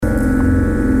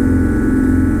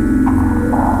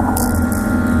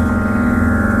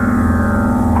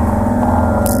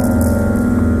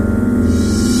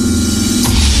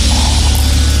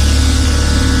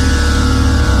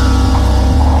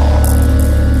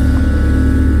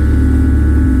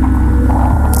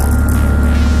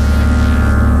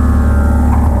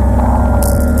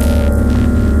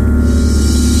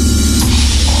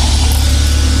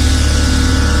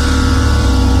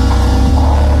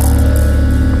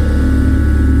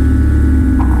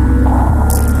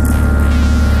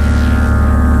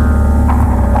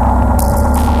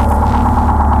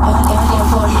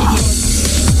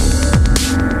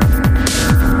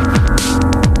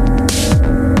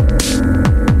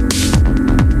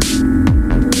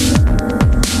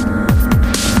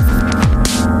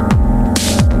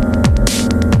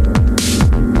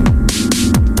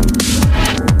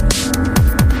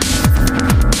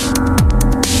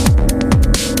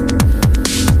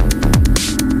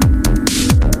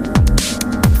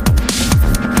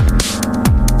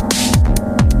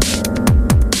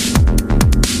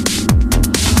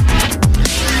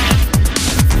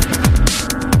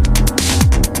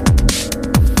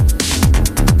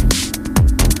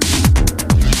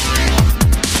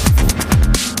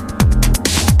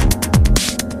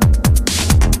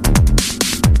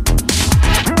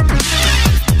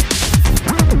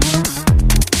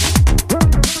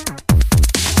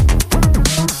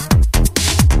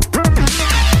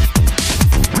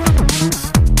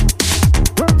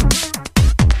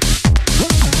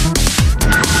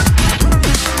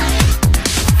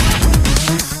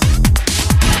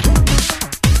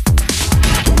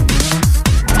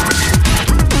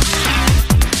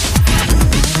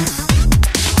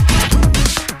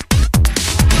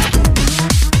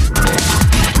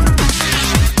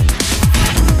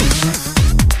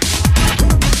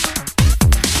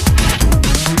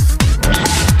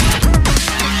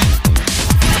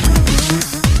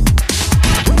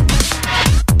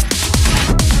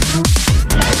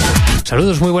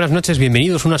Saludos, muy buenas noches,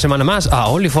 bienvenidos una semana más a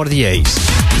Only for DJs.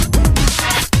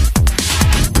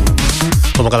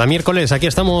 Como cada miércoles, aquí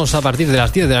estamos a partir de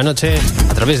las 10 de la noche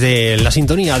a través de la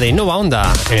sintonía de Nova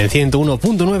Onda en el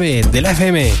 101.9 de la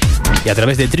FM y a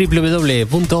través de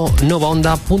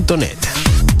www.novaonda.net.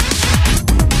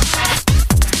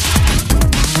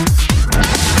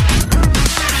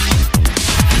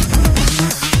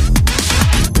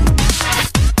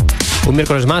 Un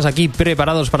miércoles más aquí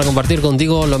preparados para compartir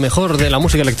contigo lo mejor de la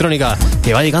música electrónica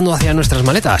que va llegando hacia nuestras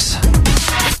maletas.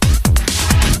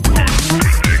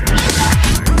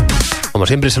 Como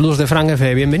siempre, saludos de Frank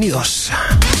F. Bienvenidos.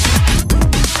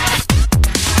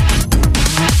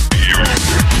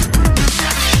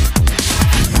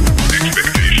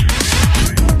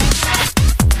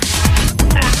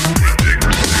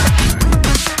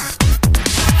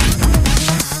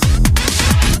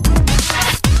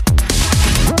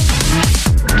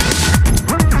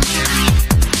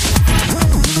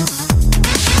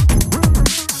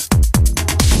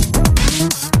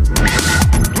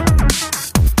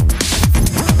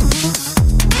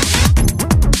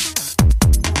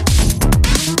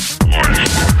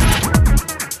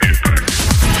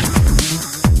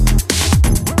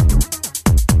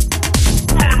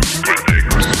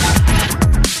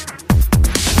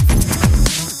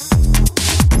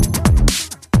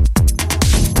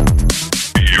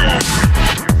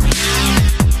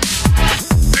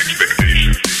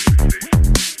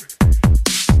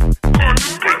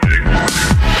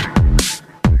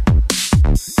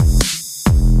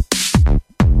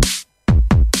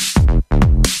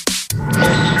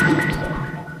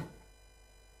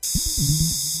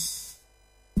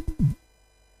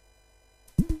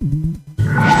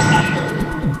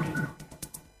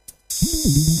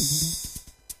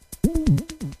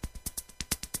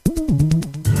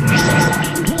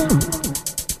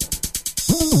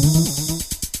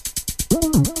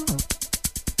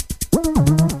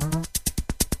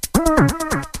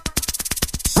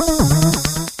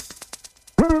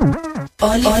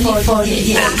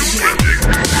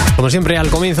 Como siempre, al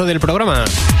comienzo del programa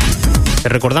te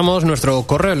recordamos nuestro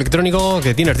correo electrónico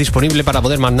que tienes disponible para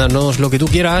poder mandarnos lo que tú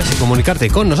quieras y comunicarte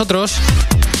con nosotros.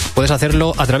 Puedes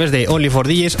hacerlo a través de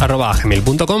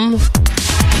onlyfordjs@gmail.com.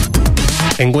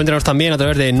 Encuéntranos también a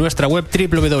través de nuestra web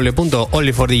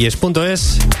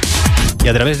www.onlyfordjs.es y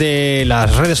a través de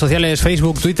las redes sociales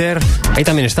Facebook, Twitter. Ahí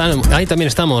también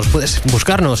estamos. Puedes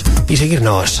buscarnos y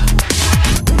seguirnos.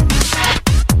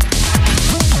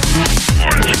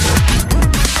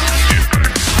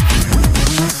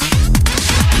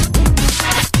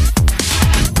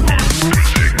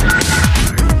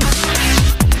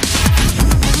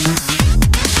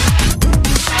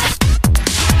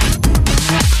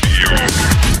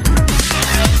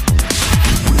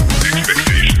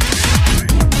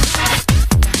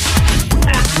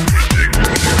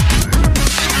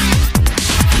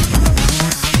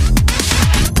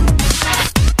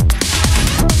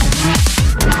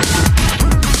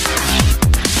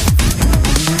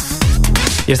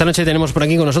 Y esta noche tenemos por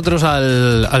aquí con nosotros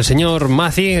al señor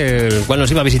Maci, el cual nos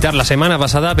iba a visitar la semana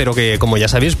pasada, pero que, como ya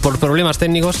sabéis, por problemas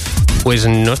técnicos, pues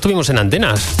no estuvimos en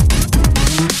antenas.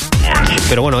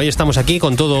 Pero bueno, hoy estamos aquí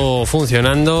con todo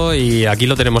funcionando y aquí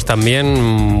lo tenemos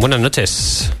también. Buenas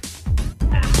noches.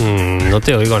 No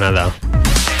te oigo nada.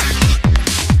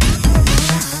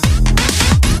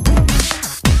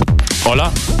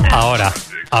 Hola.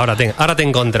 Ahora te he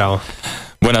encontrado.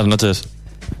 Buenas noches.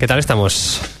 ¿Qué tal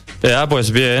estamos? Pues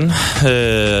bien,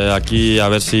 aquí a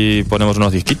ver si ponemos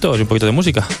unos disquitos y un poquito de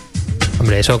música.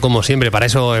 Hombre, eso como siempre, para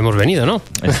eso hemos venido, ¿no?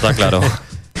 Está claro.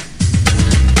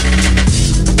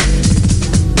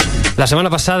 La semana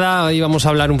pasada íbamos a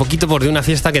hablar un poquito de una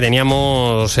fiesta que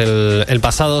teníamos el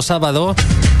pasado sábado.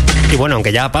 Y bueno,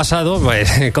 aunque ya ha pasado,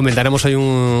 pues comentaremos hoy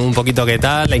un poquito qué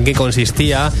tal, en qué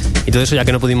consistía y todo eso, ya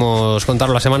que no pudimos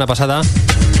contarlo la semana pasada.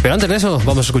 Pero antes de eso,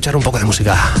 vamos a escuchar un poco de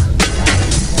música.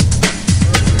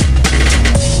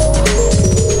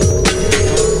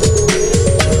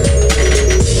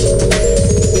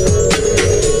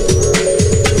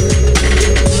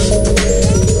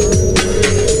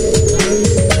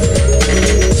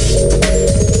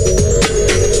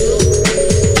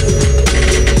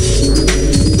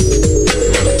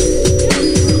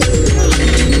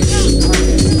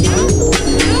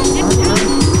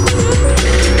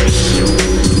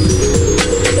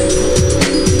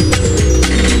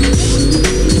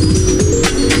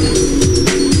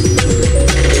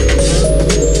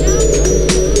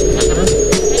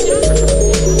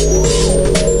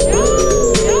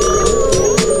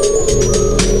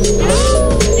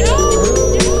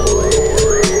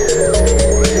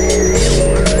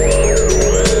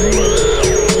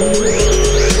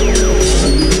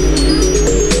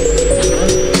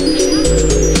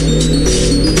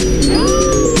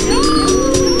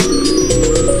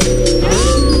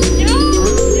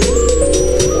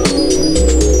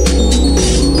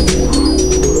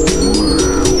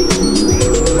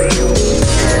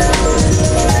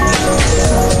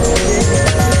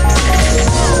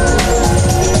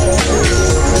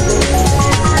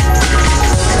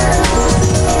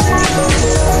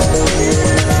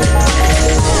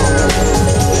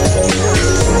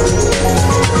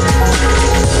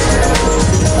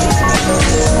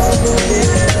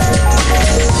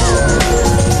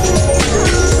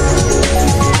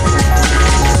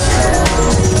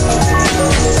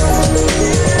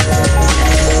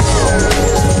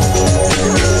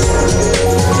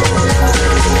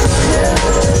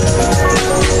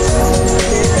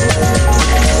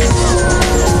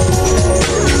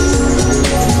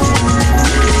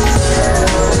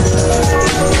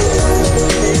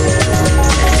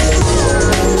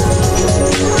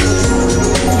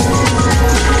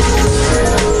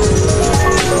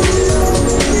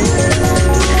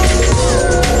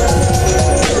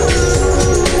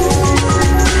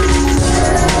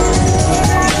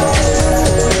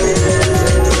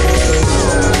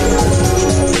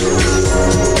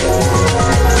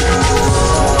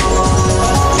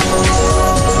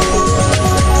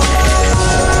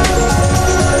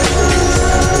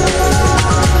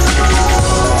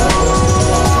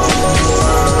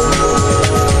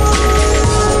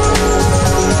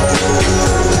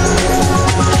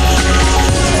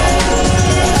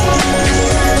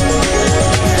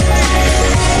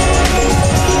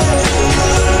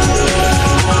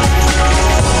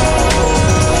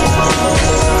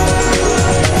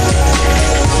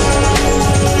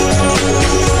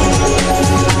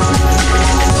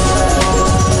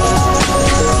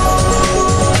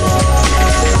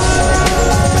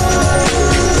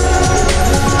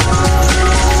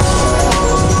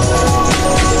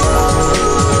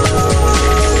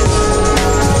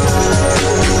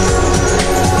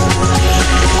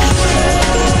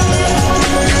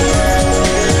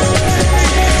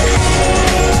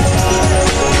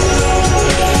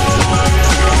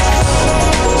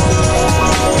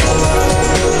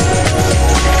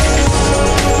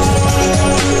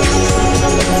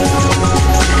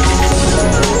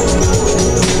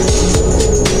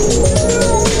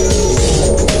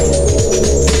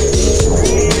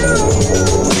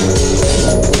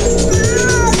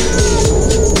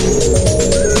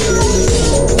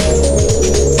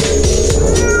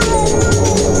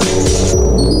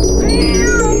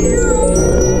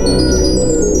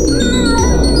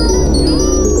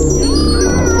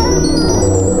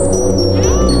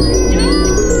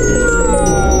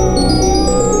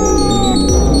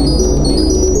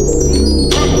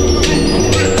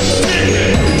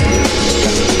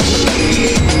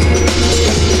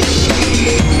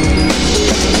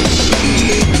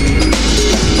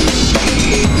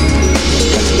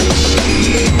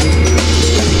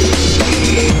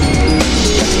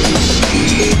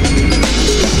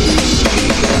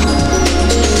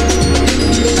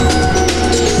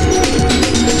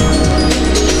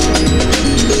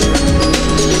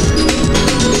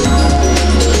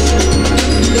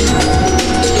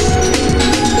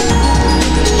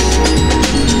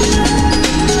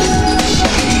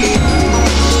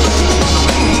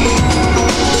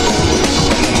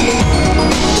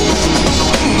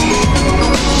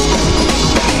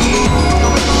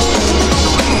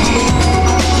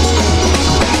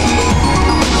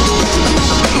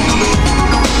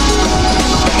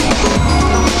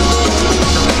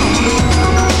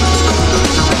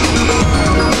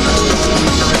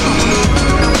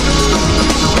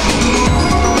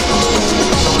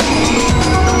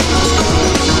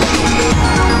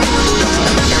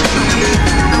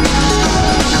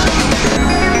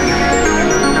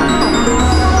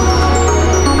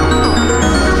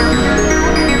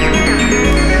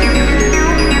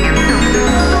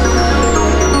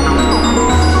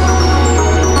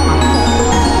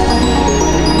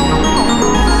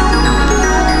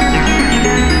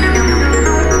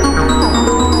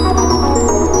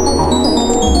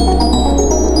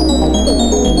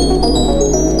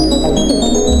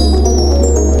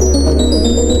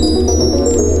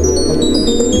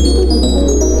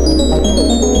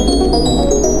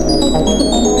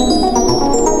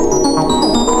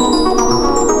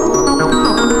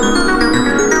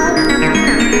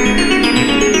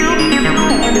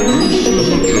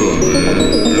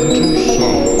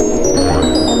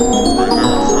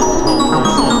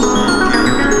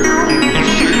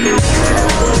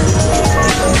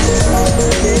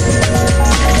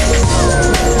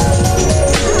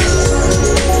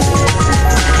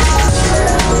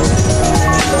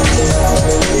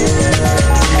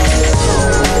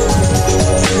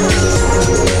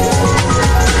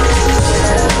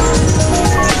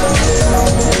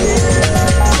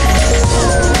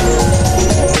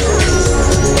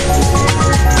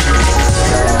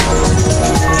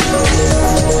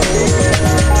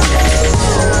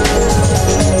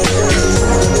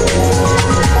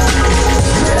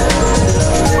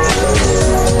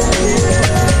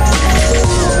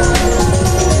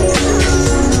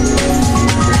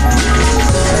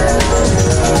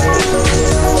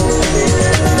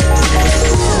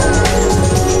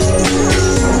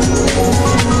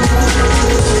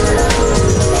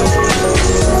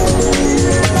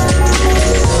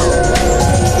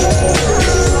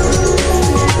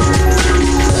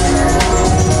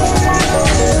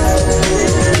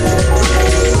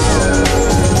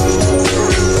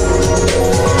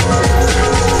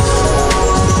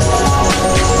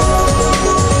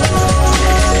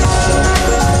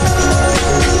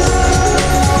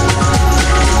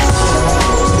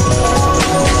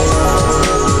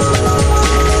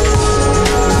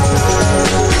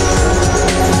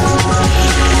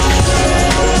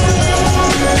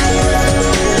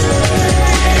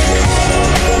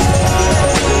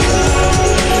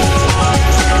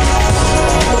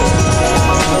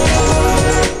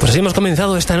 Pues así hemos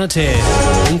comenzado esta noche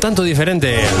un tanto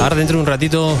diferente. Ahora dentro de un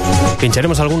ratito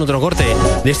pincharemos algún otro corte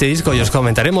de este disco y os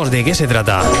comentaremos de qué se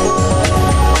trata.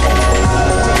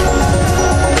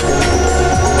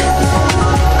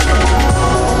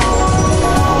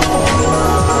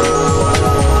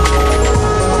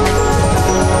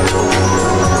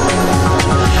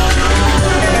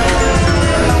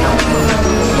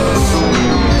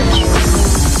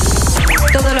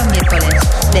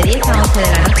 De 10 a 11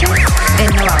 de la noche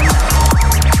en Nova Onda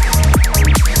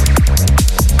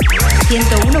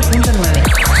 101.9.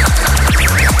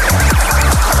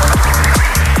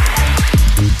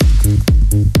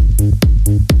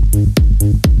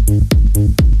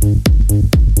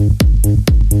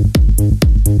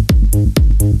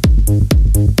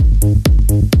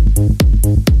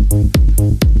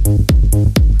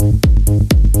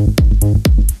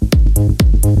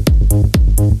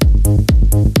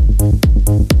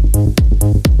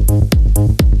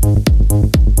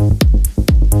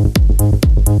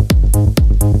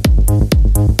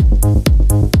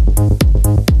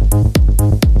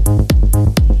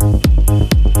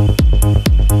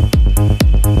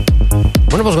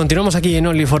 Continuamos aquí en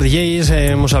Only for DJs.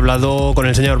 Hemos hablado con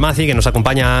el señor Maci, que nos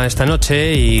acompaña esta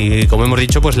noche, y como hemos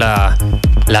dicho, pues la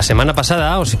semana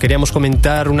pasada os queríamos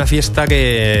comentar una fiesta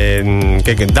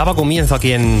que daba comienzo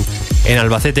aquí en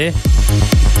Albacete,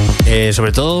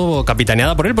 sobre todo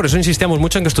capitaneada por él. Por eso insistíamos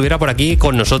mucho en que estuviera por aquí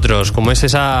con nosotros, como es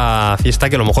esa fiesta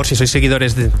que a lo mejor, si sois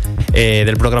seguidores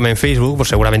del programa en Facebook, pues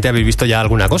seguramente habéis visto ya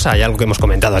alguna cosa, hay algo que hemos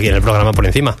comentado aquí en el programa por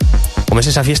encima, como es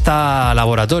esa fiesta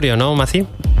Laboratorio, ¿no, Maci?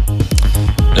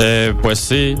 Pues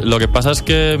sí, lo que pasa es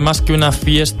que más que una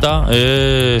fiesta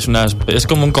es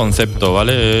como un concepto,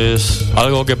 ¿vale? Es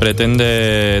algo que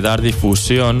pretende dar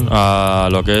difusión a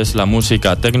lo que es la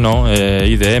música techno,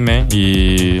 IDM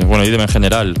y, bueno, IDM en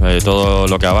general, todo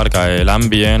lo que abarca el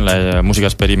ambient, la música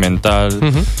experimental.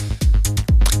 Uh-huh.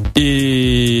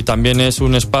 Y también es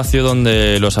un espacio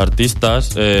donde los artistas,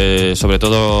 sobre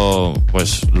todo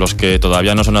pues los que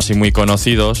todavía no son así muy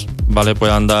conocidos, ¿vale?,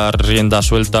 puedan dar rienda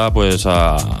suelta pues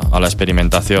a la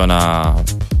experimentación, a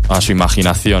su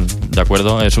imaginación, ¿de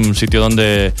acuerdo? Es un sitio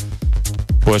donde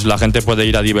pues la gente puede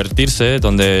ir a divertirse,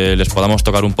 donde les podamos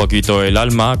tocar un poquito el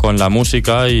alma con la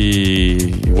música y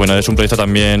bueno, es un proyecto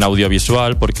también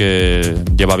audiovisual porque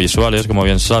lleva visuales, como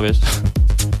bien sabes.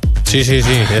 Sí,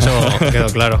 eso quedó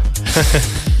claro.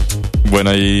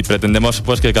 Bueno, y pretendemos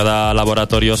pues que cada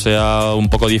laboratorio sea un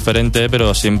poco diferente,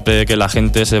 pero siempre que la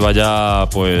gente se vaya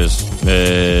pues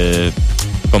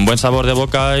con buen sabor de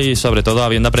boca y sobre todo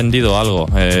habiendo aprendido algo.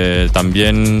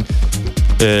 También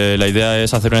la idea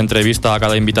es hacer una entrevista a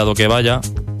cada invitado que vaya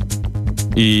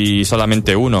y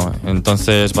solamente uno,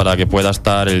 entonces para que pueda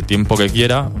estar el tiempo que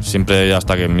quiera, siempre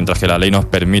mientras que la ley nos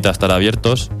permita estar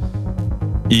abiertos,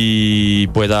 y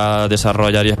pueda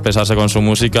desarrollar y expresarse con su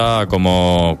música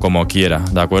como quiera,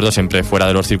 ¿de acuerdo? Siempre fuera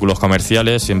de los círculos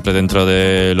comerciales, siempre dentro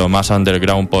de lo más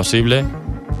underground posible,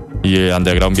 y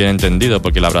underground bien entendido,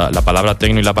 porque la palabra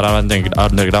techno y la palabra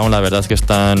underground la verdad es que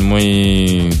están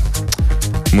muy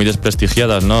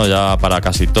desprestigiadas, ¿no? Ya para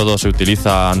casi todo se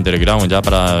utiliza underground, ya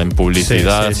para en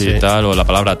publicidad y tal, o la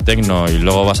palabra techno, y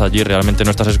luego vas allí, realmente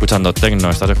no estás escuchando techno,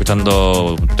 estás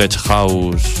escuchando tech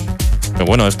house. Que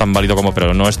bueno, es tan válido como,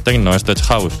 pero no es techno, es tech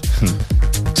house.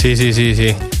 Sí.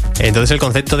 Entonces el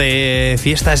concepto de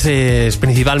fiesta es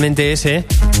principalmente ese.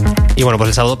 Y bueno, pues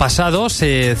el sábado pasado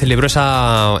se celebró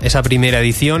esa primera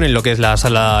edición en lo que es la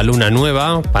Sala Luna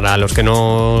Nueva. Para los que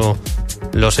no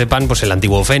lo sepan, pues el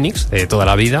antiguo Fénix de toda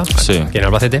la vida, sí, aquí en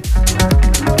Albacete.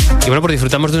 Y bueno, pues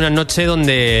disfrutamos de una noche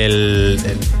donde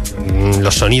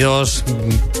los sonidos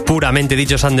puramente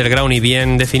dichos underground y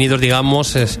bien definidos,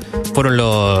 digamos, fueron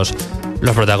los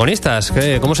protagonistas.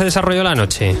 ¿Cómo se desarrolló la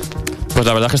noche? Pues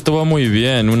la verdad es que estuvo muy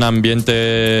bien, un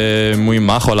ambiente muy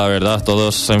majo, la verdad,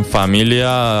 todos en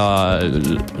familia.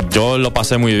 Yo lo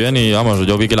pasé muy bien y vamos,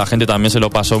 yo vi que la gente también se lo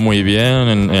pasó muy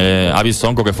bien. Avis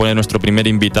Sonko, que fue nuestro primer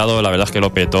invitado, la verdad es que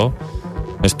lo petó.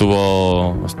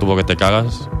 Estuvo que te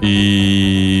cagas.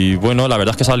 Y bueno, la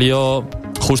verdad es que salió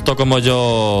justo como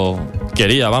yo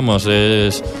quería, vamos.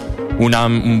 Es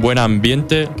un buen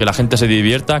ambiente, que la gente se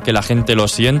divierta, que la gente lo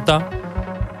sienta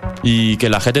y que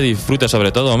la gente disfrute,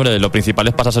 sobre todo. Hombre, lo principal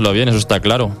es pasárselo bien, eso está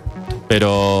claro.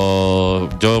 Pero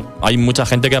hay mucha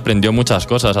gente que aprendió muchas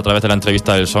cosas a través de la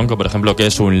entrevista del Sonko, por ejemplo, qué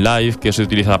es un live, qué se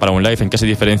utiliza para un live, en qué se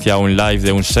diferencia un live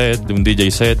de un set, de un DJ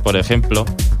set, por ejemplo.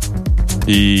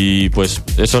 Y pues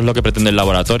eso es lo que pretende el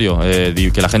laboratorio,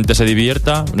 que la gente se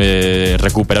divierta,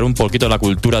 recuperar un poquito la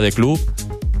cultura de club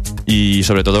y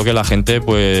sobre todo que la gente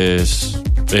pues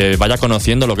vaya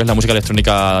conociendo lo que es la música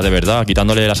electrónica de verdad,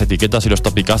 quitándole las etiquetas y los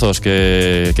topicazos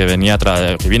que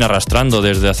viene arrastrando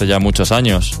desde hace ya muchos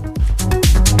años.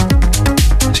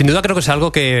 Sin duda creo que es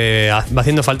algo que va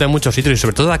haciendo falta en muchos sitios y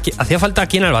sobre todo hacía falta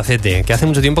aquí en Albacete, que hace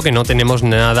mucho tiempo que no tenemos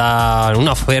nada,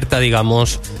 una oferta,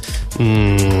 digamos,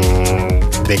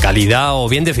 de calidad o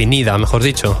bien definida, mejor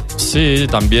dicho. Sí,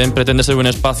 también pretende ser un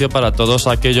espacio para todos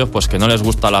aquellos pues que no les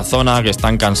gusta la zona, que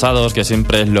están cansados, que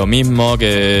siempre es lo mismo,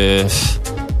 que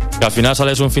al final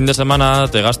sales un fin de semana,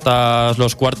 te gastas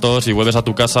los cuartos y vuelves a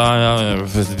tu casa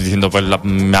diciendo pues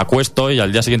me acuesto y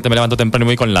al día siguiente me levanto temprano y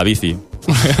voy con la bici.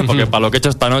 Porque para lo que he hecho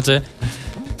esta noche.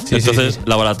 Sí, entonces, sí.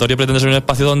 Laboratorio pretende ser un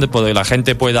espacio donde la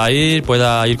gente pueda ir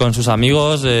con sus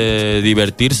amigos,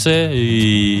 divertirse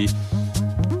y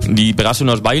pegarse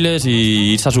unos bailes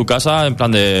y irse a su casa en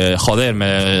plan de joder, me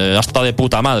ha estado de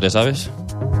puta madre, ¿sabes?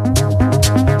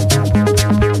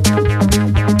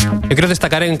 Yo quiero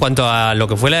destacar en cuanto a lo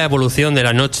que fue la evolución de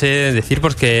la noche, decir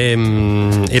pues que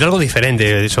era algo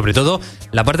diferente, sobre todo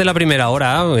la parte de la primera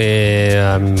hora.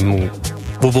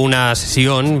 Hubo una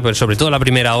sesión, pero sobre todo la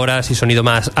primera hora, así sonido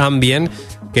más ambient,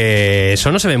 que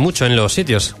eso no se ve mucho en los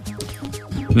sitios.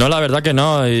 No, la verdad que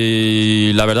no,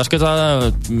 y la verdad es que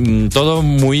está todo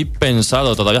muy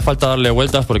pensado, todavía falta darle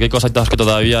vueltas porque hay cositas que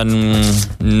todavía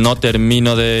no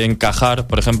termino de encajar,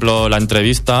 por ejemplo la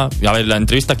entrevista, a ver, la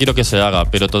entrevista quiero que se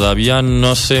haga, pero todavía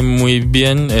no sé muy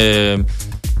bien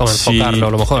cómo enfocarlo,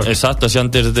 a lo mejor. Exacto, si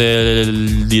antes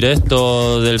del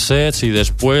directo del set, si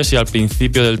después, si al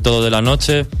principio del todo de la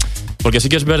noche, porque sí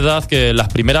que es verdad que las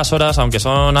primeras horas, aunque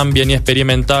son ambient y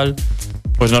experimental,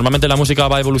 pues normalmente la música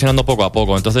va evolucionando poco a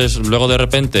poco. Entonces, luego de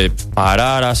repente,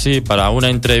 parar así para una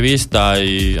entrevista,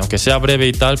 y aunque sea breve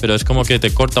y tal, pero es como que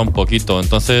te corta un poquito.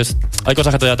 Entonces, hay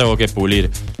cosas que todavía tengo que pulir.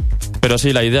 Pero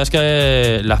sí, la idea es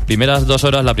que las primeras 2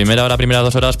 horas, la primera hora, primeras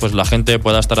 2 horas, pues la gente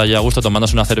pueda estar allí a gusto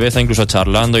tomándose una cerveza, incluso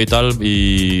charlando y tal.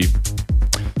 Y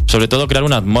sobre todo crear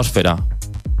una atmósfera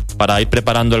para ir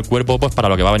preparando el cuerpo pues para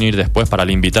lo que va a venir después, para el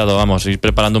invitado, vamos, ir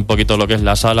preparando un poquito lo que es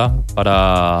la sala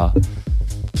para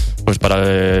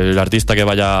el artista que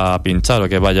vaya a pinchar o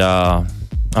que vaya a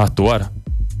actuar.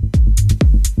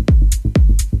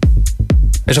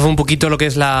 Eso fue un poquito lo que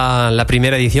es la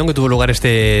primera edición que tuvo lugar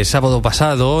este sábado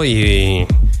pasado y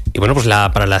bueno, pues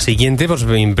para la siguiente, pues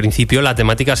en principio la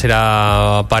temática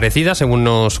será parecida, según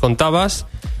nos contabas.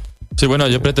 Sí, bueno,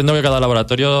 yo pretendo que cada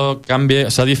laboratorio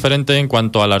sea diferente en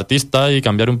cuanto al artista y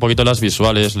cambiar un poquito las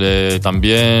visuales.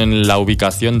 También la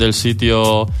ubicación del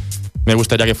sitio me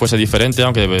gustaría que fuese diferente,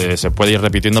 aunque se puede ir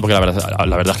repitiendo porque la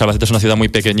verdad es que Albacete es una ciudad muy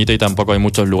pequeñita y tampoco hay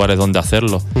muchos lugares donde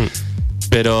hacerlo.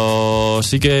 Pero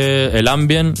sí que el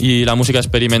ambient y la música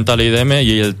experimental IDM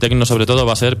y el techno sobre todo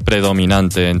va a ser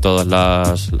predominante en todos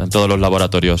los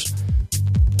laboratorios.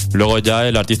 Luego ya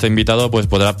el artista invitado pues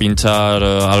podrá pinchar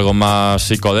algo más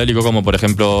psicodélico, como por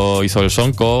ejemplo hizo el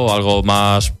Sonko, o algo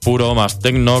más puro, más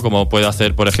techno, como puede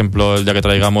hacer por ejemplo el día que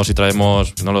traigamos, y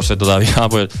traemos, no lo sé todavía,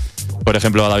 pues por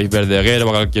ejemplo a David Verdeguer o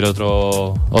a cualquier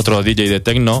otro DJ de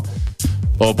techno.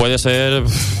 O puede ser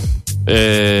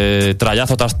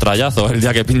trayazo tras trayazo el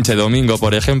día que pinche domingo,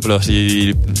 por ejemplo,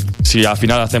 si al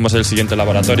final hacemos el siguiente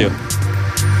laboratorio,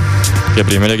 que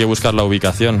primero hay que buscar la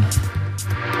ubicación.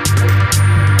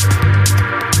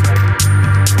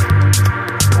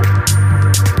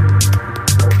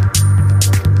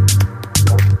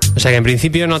 O sea que en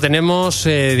principio no tenemos,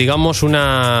 digamos,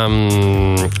 una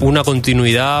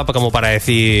continuidad como para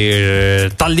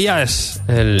decir tal día es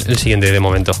el siguiente de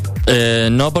momento.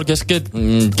 No, porque es que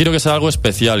quiero que sea algo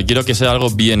especial, quiero que sea algo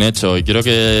bien hecho y quiero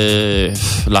que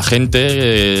la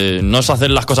gente no es hacer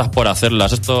las cosas por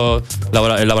hacerlas.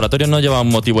 El laboratorio no lleva un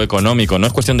motivo económico, no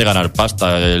es cuestión de ganar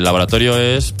pasta. El laboratorio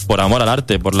es por amor al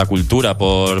arte, por la cultura,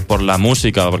 por la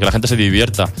música, porque la gente se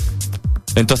divierta.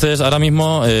 Entonces ahora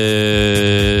mismo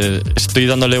estoy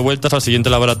dándole vueltas al siguiente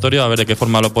laboratorio a ver de qué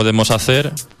forma lo podemos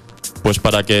hacer, pues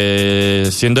para que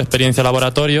siendo experiencia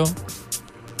laboratorio,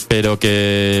 pero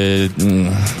que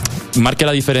marque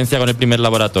la diferencia con el primer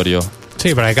laboratorio.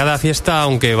 Sí, para que cada fiesta,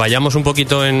 aunque vayamos un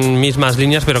poquito en mismas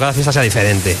líneas, pero cada fiesta sea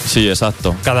diferente. Sí,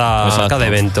 exacto. Cada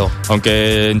evento.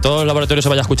 Aunque en todos los laboratorios se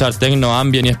vaya a escuchar techno,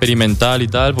 ambient y experimental y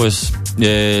tal, pues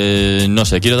no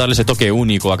sé, quiero darle ese toque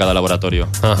único a cada laboratorio.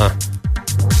 Ajá.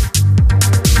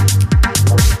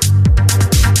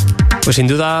 Pues sin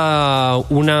duda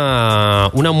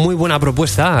una muy buena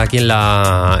propuesta aquí en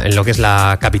lo que es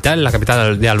la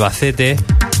capital de Albacete.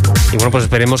 Y bueno, pues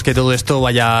esperemos que todo esto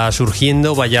vaya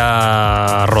surgiendo,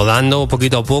 vaya rodando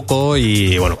poquito a poco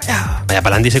y bueno, vaya para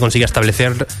adelante y se consiga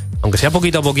establecer, aunque sea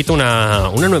poquito a poquito, una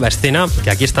nueva escena, porque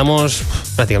aquí estamos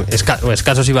prácticamente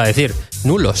escasos, iba a decir,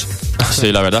 nulos.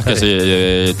 Sí, la verdad es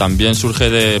que sí. También surge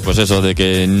de, pues eso, de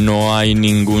que no hay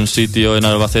ningún sitio en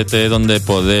Albacete donde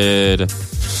poder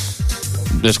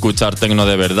escuchar tecno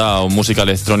de verdad o música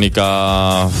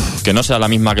electrónica que no sea la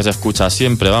misma que se escucha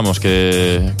siempre, vamos,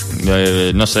 que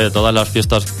no sé,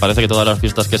 parece que todas las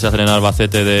fiestas que se hacen en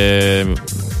Albacete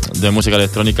de música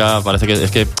electrónica, parece que es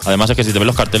que además es que si te ves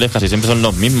los carteles casi siempre son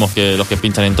los mismos que los que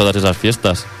pinchan en todas esas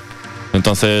fiestas.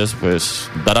 Entonces, pues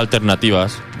dar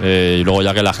alternativas y luego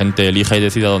ya que la gente elija y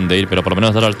decida dónde ir, pero por lo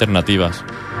menos dar alternativas.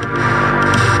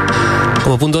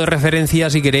 Como punto de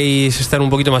referencia, si queréis estar un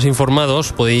poquito más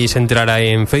informados, podéis entrar ahí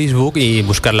en Facebook y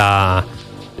buscar la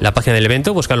página del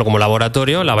evento, buscarlo como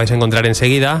Laboratorio, la vais a encontrar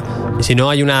enseguida. Y si no,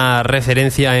 hay una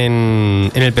referencia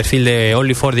en el perfil de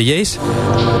Only4DJs.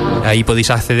 Ahí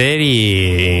podéis acceder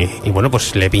y bueno,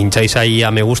 pues le pincháis ahí a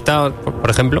me gusta, por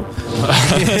ejemplo.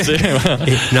 Sí, bueno.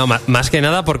 No, más que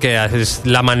nada porque es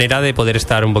la manera de poder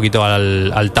estar un poquito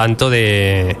al tanto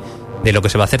de lo que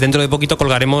se va a hacer. Dentro de poquito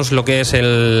colgaremos lo que es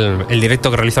el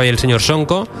directo que realizó ahí el señor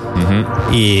Sonko.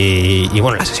 Uh-huh. Y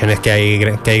bueno, las sesiones que hay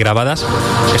grabadas.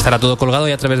 Estará todo colgado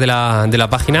y a través de la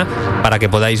página para que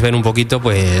podáis ver un poquito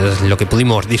pues lo que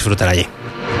pudimos disfrutar allí.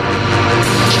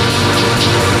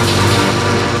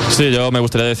 Sí, yo me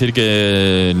gustaría decir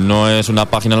que no es una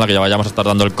página en la que ya vayamos a estar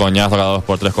dando el coñazo cada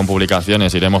 2x3 con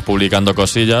publicaciones. Iremos publicando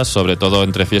cosillas, sobre todo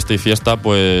entre fiesta y fiesta,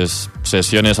 pues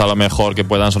sesiones a lo mejor que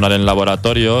puedan sonar en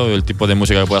Laboratorio, el tipo de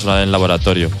música que pueda sonar en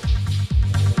Laboratorio.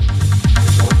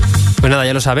 Pues nada,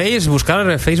 ya lo sabéis,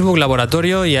 buscar Facebook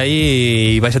Laboratorio y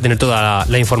ahí vais a tener toda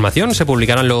la información. Se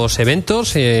publicarán los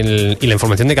eventos y la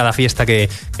información de cada fiesta que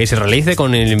se realice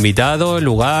con el invitado, el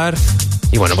lugar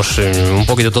y bueno, pues un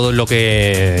poquito todo lo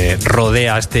que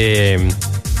rodea este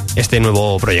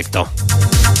nuevo proyecto.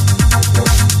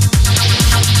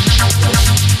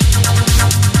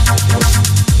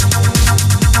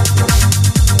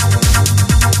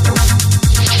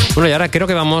 Bueno, y ahora creo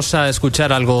que vamos a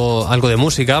escuchar algo de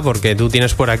música, porque tú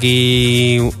tienes por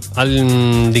aquí,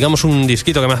 digamos, un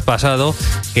disquito que me has pasado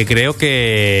que creo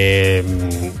que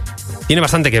tiene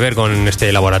bastante que ver con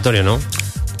este Laboratorio, ¿no?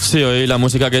 Sí, hoy la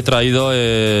música que he traído,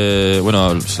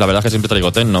 bueno, la verdad es que siempre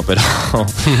traigo techno, pero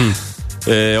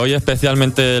hoy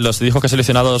especialmente los discos que he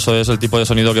seleccionado es el tipo de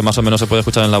sonido que más o menos se puede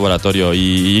escuchar en Laboratorio.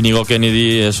 Y Íñigo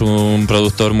Kennedy es un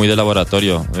productor muy de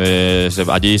Laboratorio.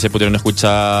 Allí se pudieron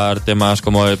escuchar temas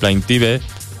como el Plaintive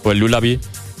o el Lullaby.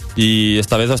 Y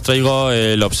esta vez os traigo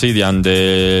el Obsidian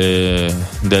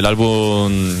del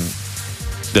álbum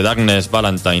The Darkness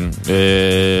Valentine.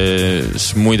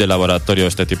 Es muy de Laboratorio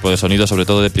este tipo de sonido, sobre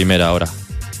todo de primera hora.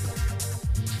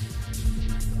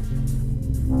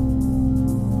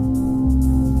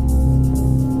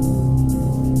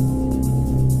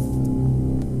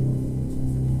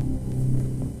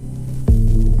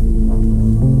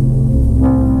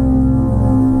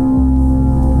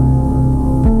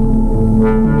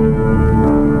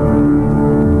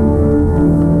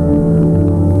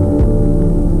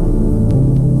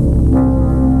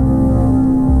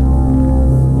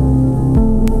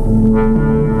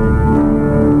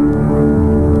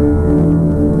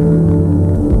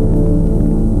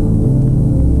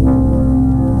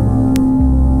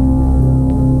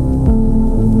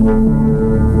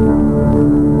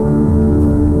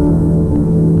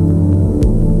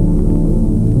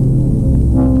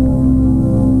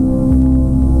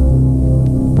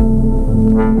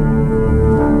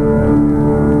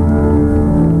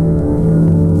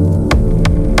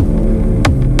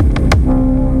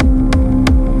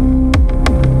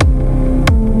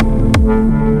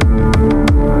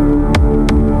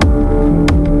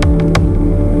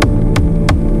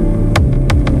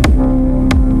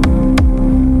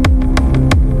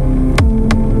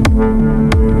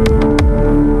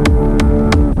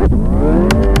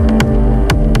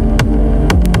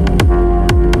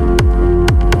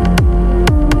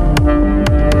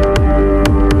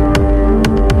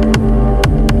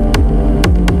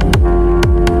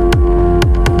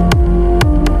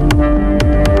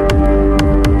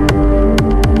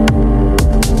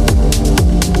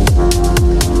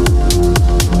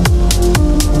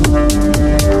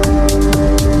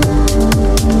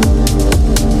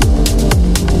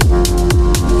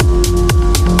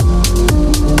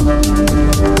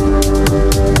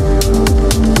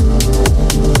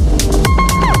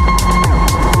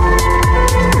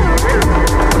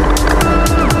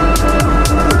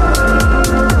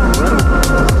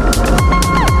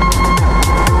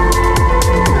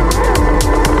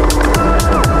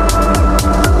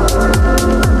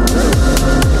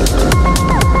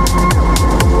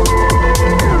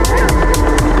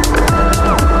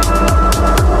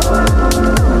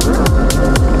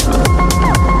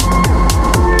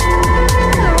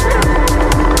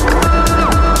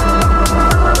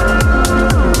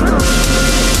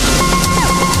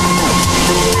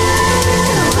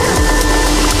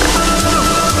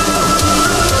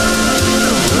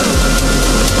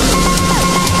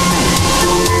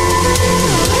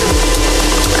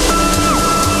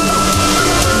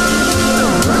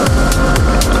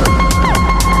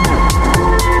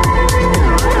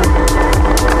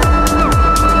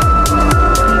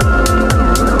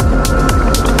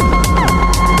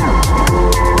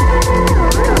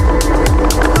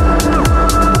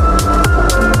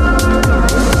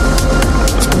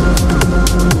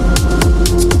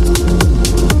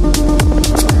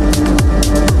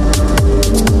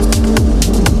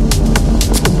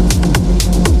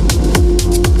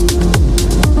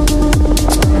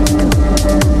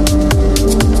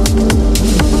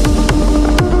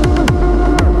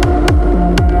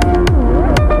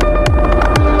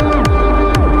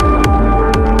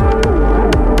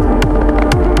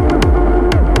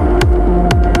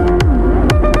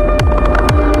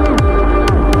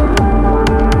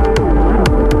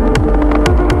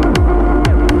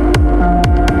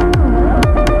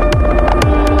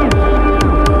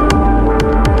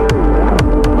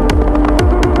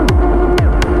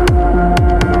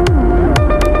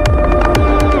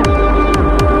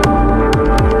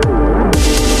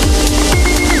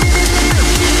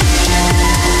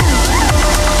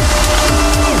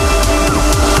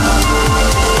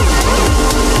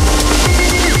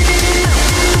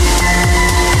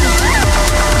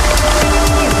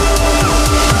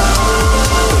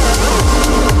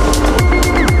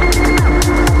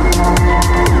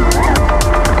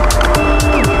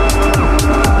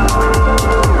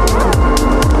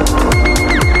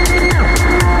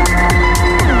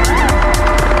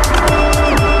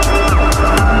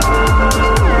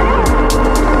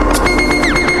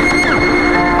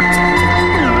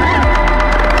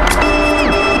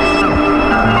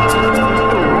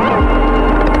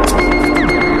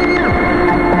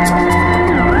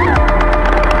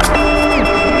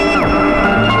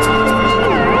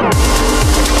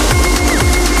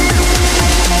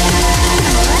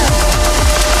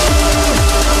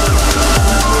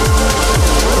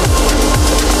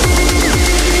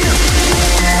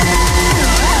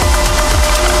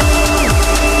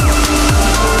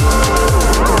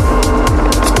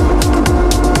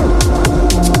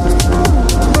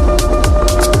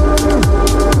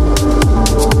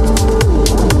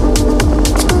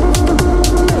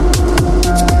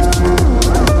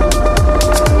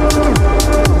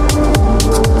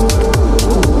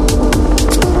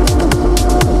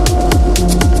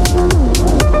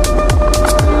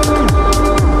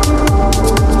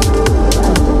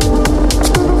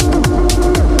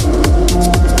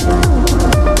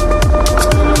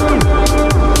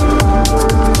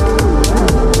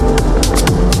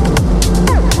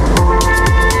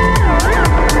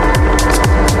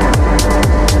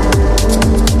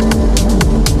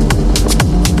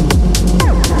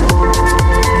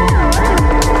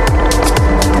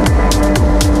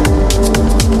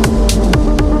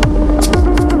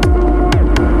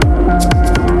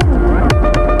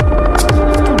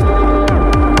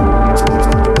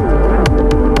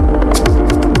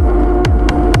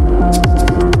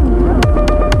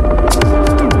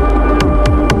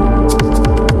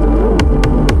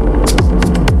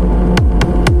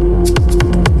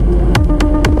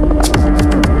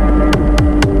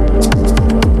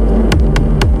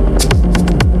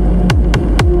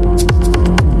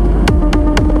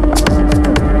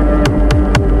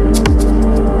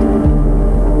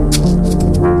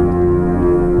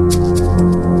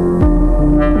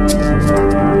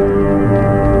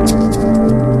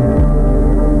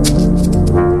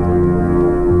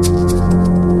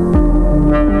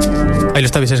 Ahí lo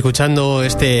estabais escuchando,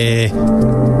 este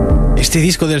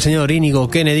disco del señor Íñigo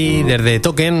Kennedy desde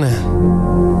Token.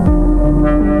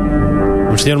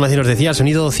 El señor Maci nos decía,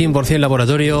 sonido 100%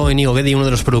 Laboratorio. Íñigo Kennedy, uno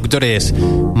de los productores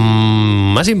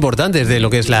más importantes de lo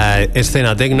que es la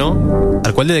escena techno,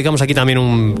 al cual dedicamos aquí también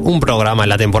un programa en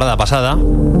la temporada pasada.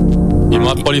 Y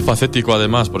más polifacético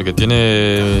además, porque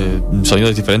tiene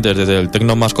sonidos diferentes, desde el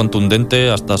techno más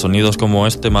contundente hasta sonidos como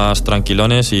este más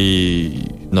tranquilones y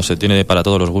no sé, tiene para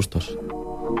todos los gustos.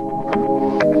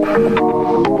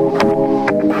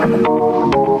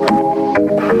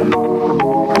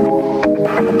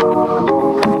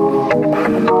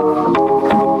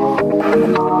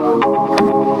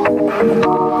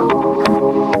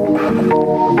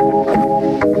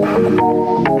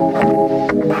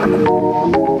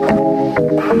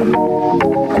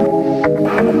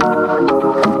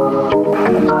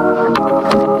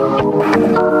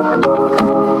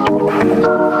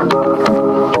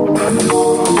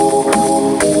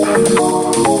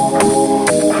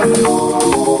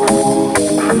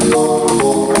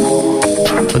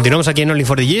 Continuamos aquí en Only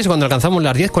for DJs cuando alcanzamos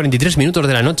las 10:43 minutos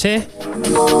de la noche.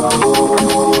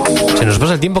 Se nos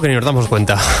pasa el tiempo que ni nos damos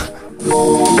cuenta.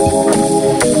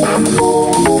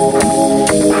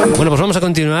 Bueno, pues vamos a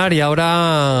continuar y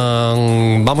ahora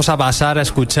vamos a pasar a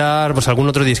escuchar pues algún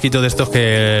otro disquito de estos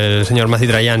que el señor Maci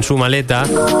traía en su maleta,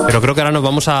 pero creo que ahora nos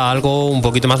vamos a algo un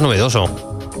poquito más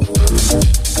novedoso.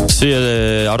 Sí,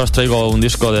 ahora os traigo un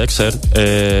disco de Exer,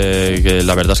 que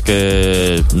la verdad es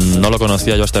que no lo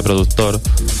conocía yo a este productor,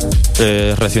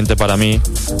 es reciente para mí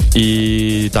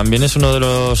y también es uno de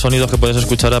los sonidos que puedes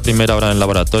escuchar a primera hora en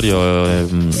Laboratorio.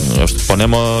 Os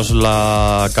ponemos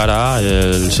la cara A,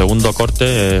 el segundo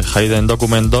corte, Hidden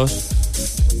Document 2,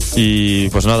 y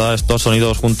pues nada, estos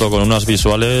sonidos junto con unas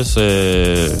visuales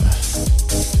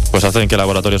pues hacen que el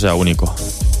Laboratorio sea único.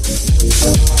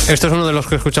 ¿Esto es uno de los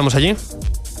que escuchamos allí?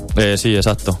 Sí,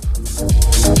 exacto.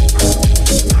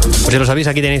 Pues ya lo sabéis,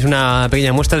 aquí tenéis una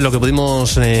pequeña muestra de lo que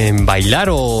pudimos bailar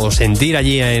o sentir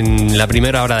allí en la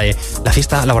primera hora de la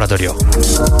fiesta Laboratorio.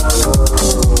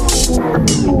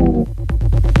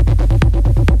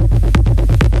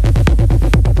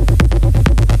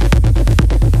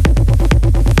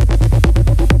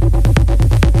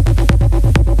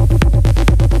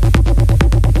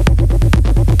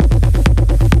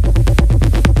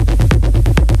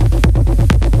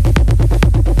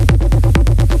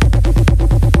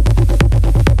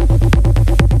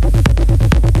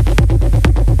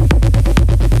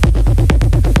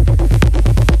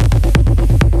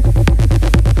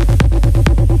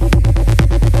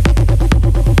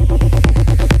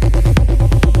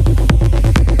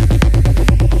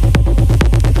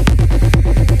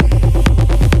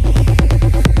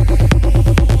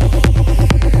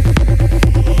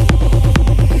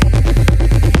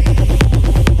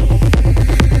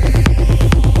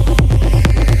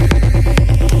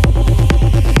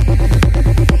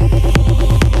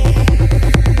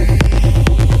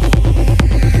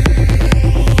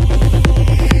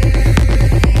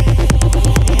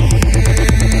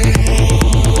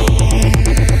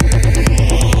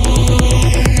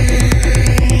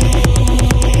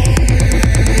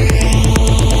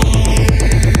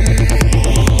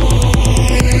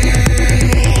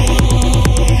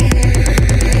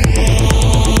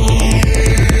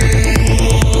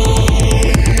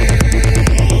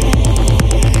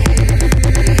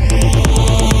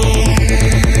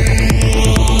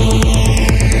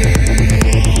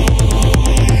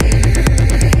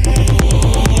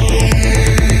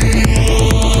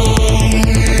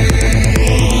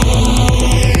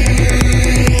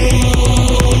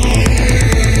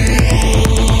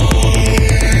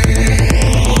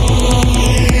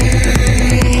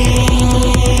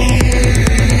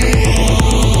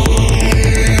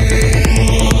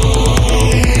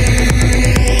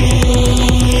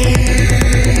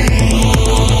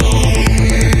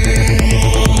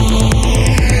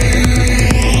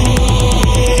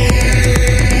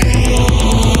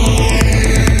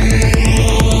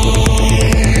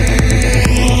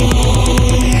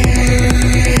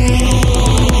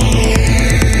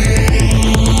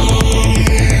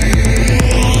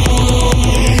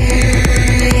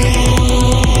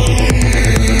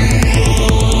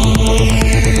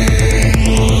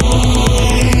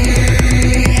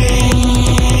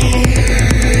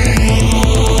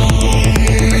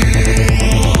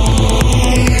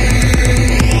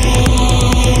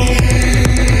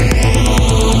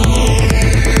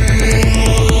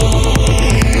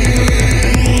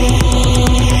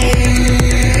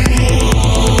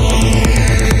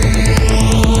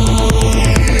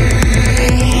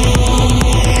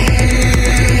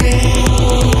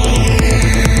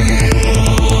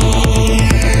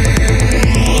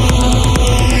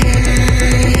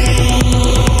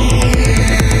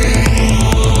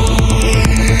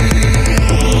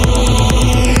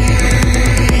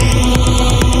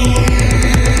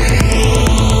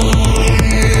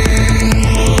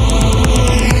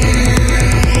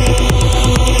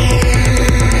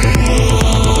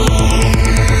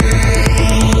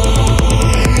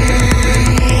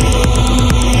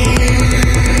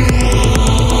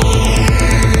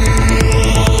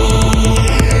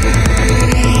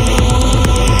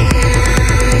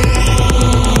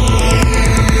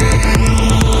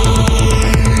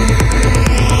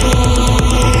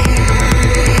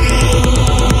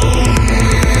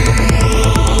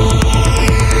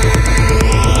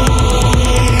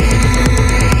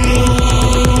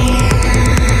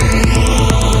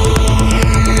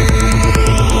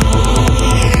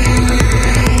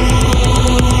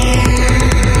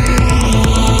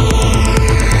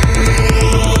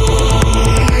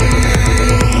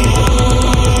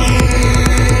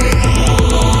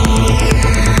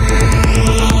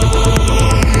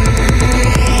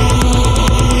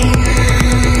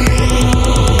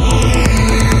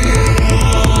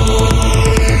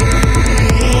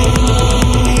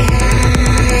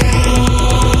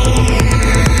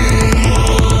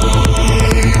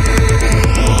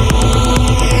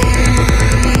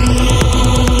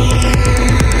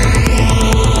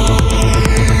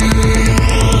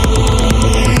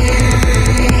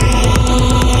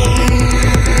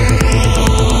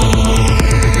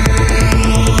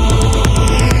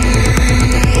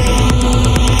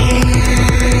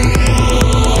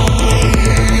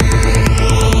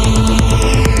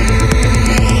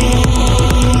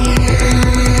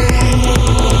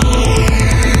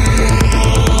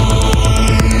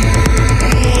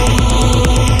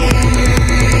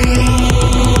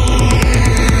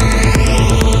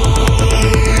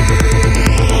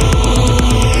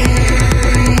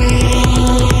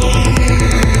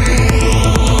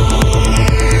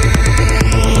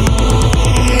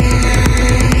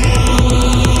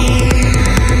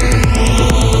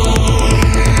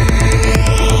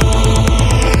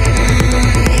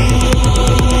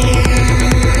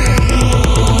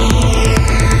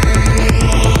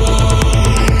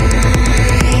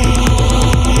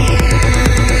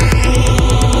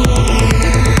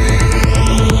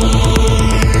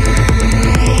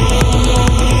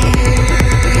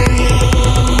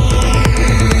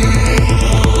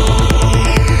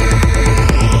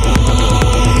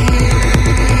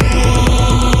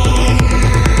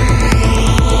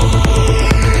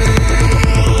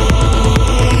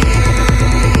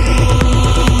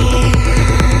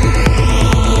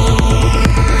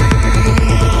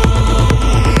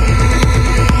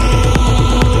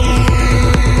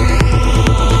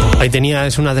 Ahí tenía,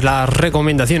 es una de las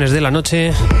recomendaciones de la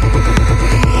noche.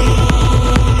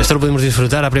 Esto lo pudimos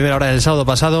disfrutar a primera hora del sábado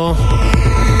pasado.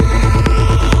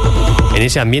 En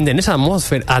ese ambiente, en esa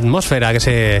atmósfera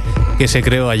que se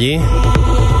creó allí.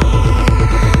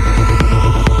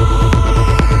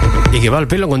 Y que va al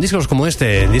pelo con discos como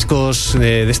este. Discos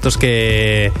de estos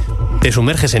que te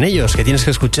sumerges en ellos, que tienes que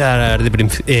escuchar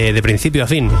de principio a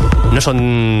fin. No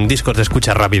son discos de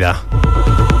escucha rápida.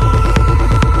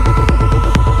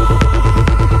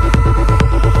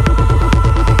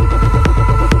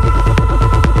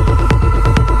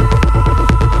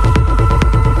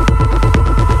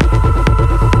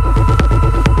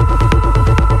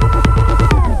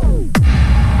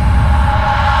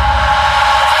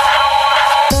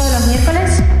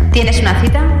 Tienes una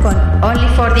cita con Only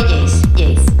for DJs.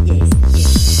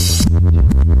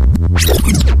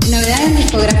 Novedades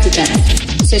discográficas,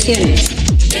 sesiones,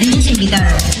 DJs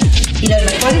invitados y los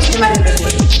mejores temas de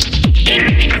recuerdo.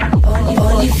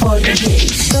 Only for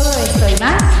DJs. Todo esto y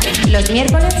más los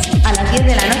miércoles a las 10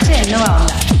 de la noche en Nova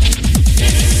Onda.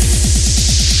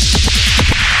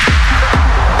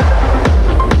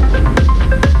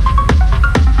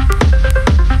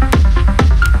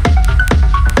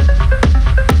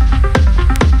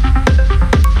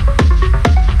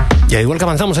 Y al igual que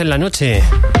avanzamos en la noche,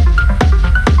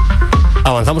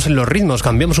 avanzamos en los ritmos,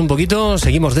 cambiamos un poquito,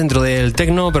 seguimos dentro del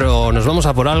techno, pero nos vamos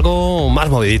a por algo más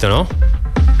movidito, ¿no?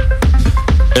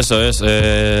 Eso es,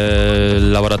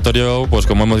 el laboratorio, pues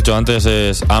como hemos dicho antes,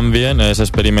 es ambient, es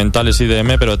experimental, es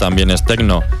IDM, pero también es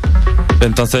techno.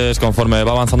 Entonces, conforme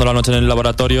va avanzando la noche en el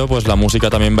laboratorio, pues la música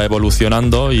también va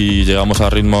evolucionando y llegamos a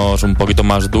ritmos un poquito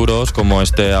más duros, como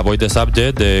este Avoid the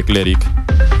Subject de Cleric.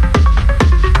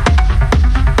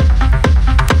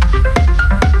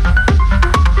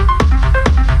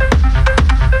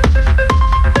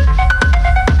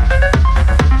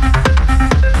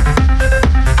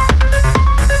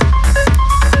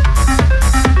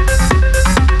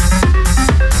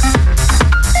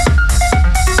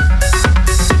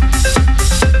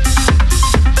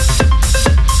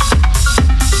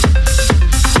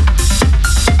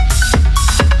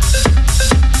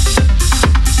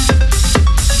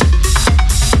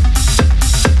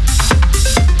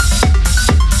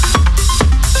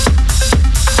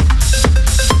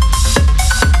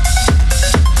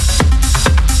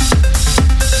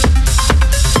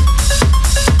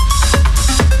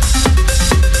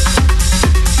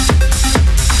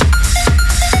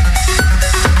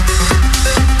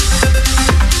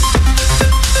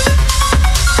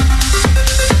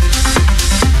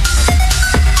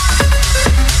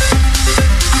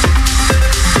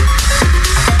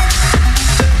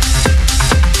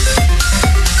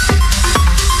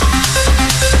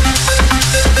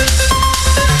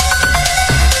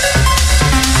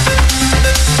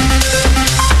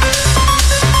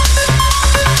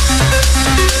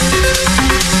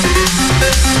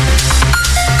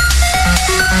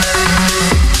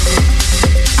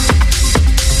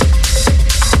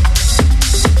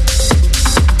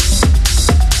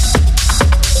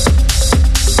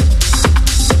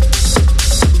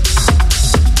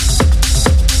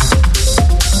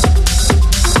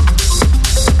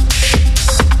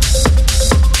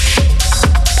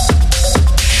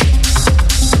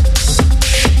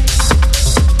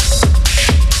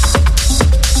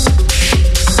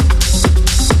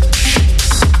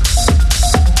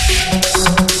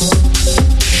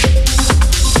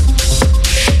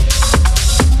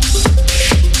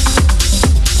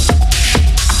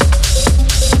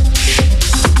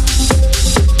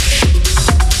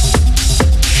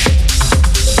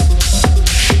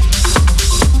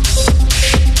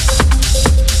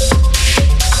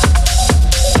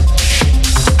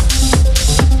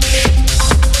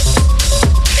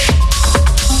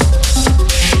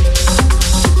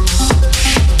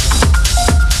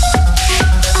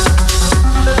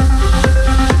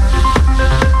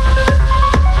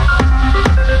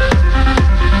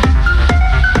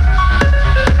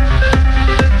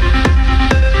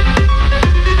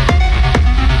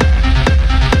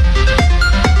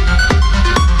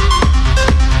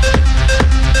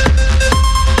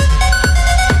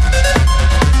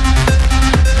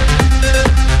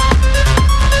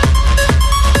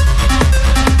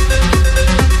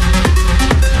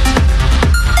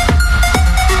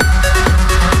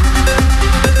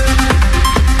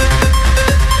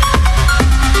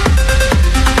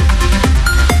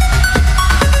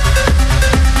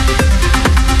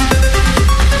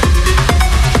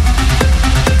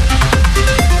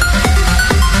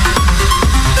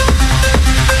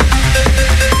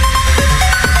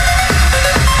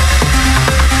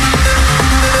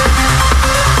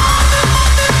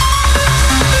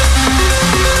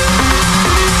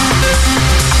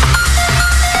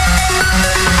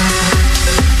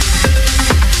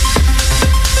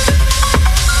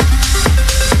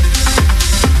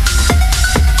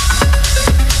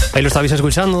 Ahí lo estabais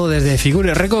escuchando desde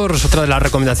Figure Records, otra de las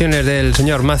recomendaciones del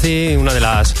señor Maci, una de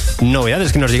las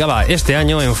novedades que nos llegaba este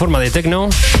año en forma de techno.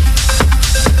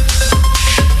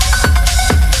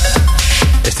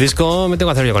 Este disco me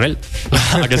tengo que hacer yo con él.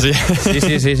 ¿A que sí?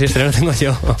 Sí, este lo tengo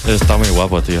yo. Está muy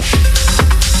guapo, tío.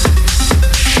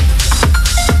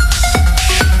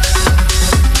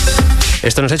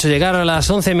 Esto nos ha hecho llegar a las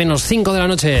 11 menos 5 de la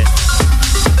noche.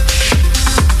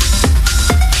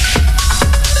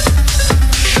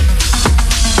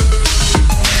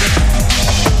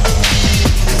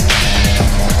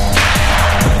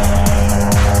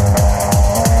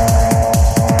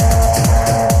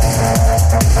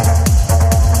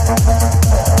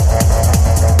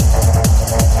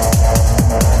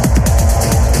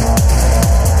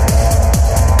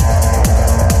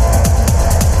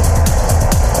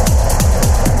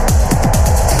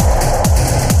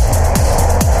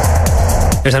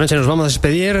 Esta noche nos vamos a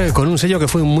despedir con un sello que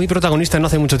fue muy protagonista no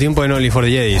hace mucho tiempo en Only for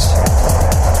DJs.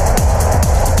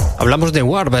 Hablamos de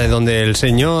Warp, donde el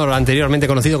señor anteriormente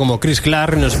conocido como Chris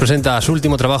Clark nos presenta su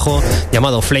último trabajo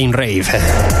llamado Flame Rave.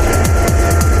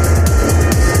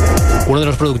 Uno de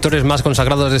los productores más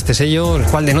consagrados de este sello, el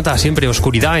cual denota siempre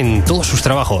oscuridad en todos sus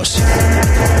trabajos.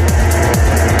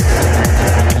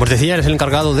 Como os decía, es el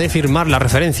encargado de firmar la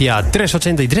referencia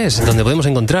 383, donde podemos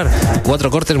encontrar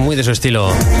 4 cortes muy de su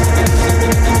estilo.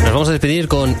 Nos vamos a despedir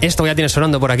con esto que ya tienes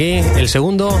sonando por aquí, el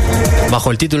segundo,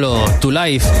 bajo el título To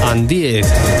Life and Death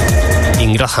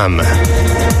in Graham.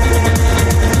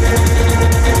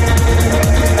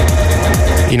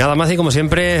 Y nada más, y como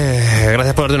siempre,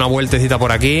 gracias por darte una vueltecita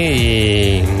por aquí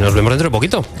y nos vemos dentro de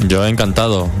poquito. Yo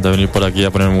encantado de venir por aquí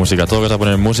a poner música. Todo que es a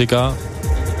poner música.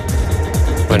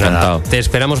 Pues nada, te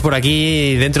esperamos por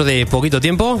aquí dentro de poquito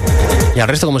tiempo. Y al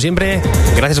resto, como siempre,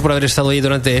 gracias por haber estado ahí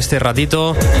durante este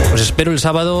ratito. Os espero el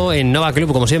sábado en Nova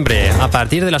Club, como siempre, a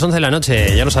partir de las 11 de la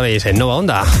noche. Ya lo sabéis, en Nova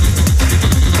Onda.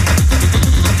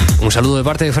 Un saludo de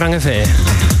parte de Frank F.